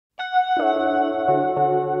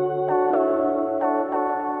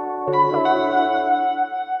Safe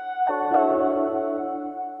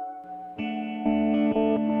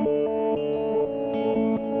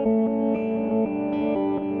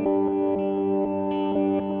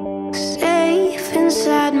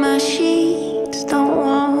inside my sheets, don't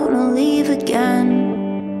wanna leave again.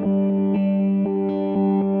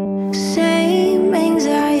 Same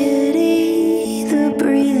anxiety, the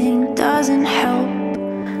breathing doesn't help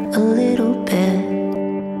a little bit.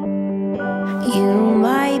 You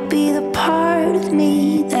might be the part of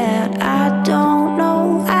me that I don't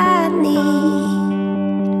know I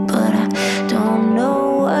need, but I don't know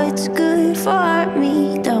what's good for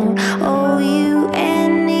me. Don't owe you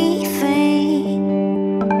anything.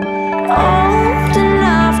 Old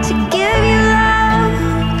enough to give you love,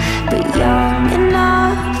 but young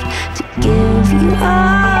enough to give you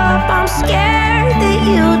up. I'm scared that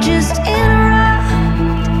you'll just interrupt,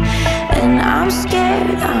 and I'm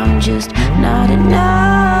scared I'm just not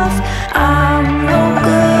enough. I'm no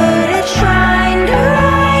good at trying to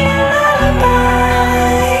write a lullaby.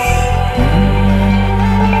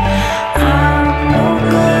 I'm no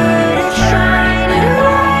good at trying to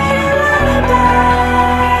write a lullaby.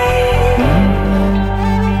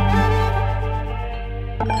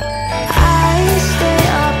 I stay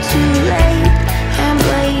up too late and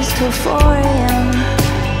blaze till 4 a.m.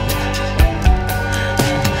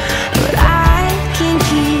 But I can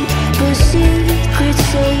keep a secret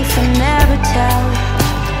safe and never tell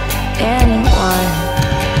anyone.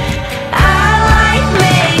 I like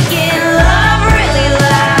making love really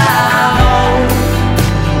loud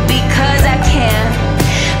because I can,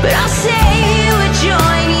 but I'll say I would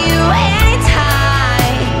join you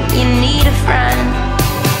anytime you need a friend.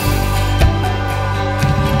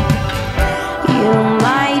 You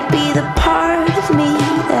might be the part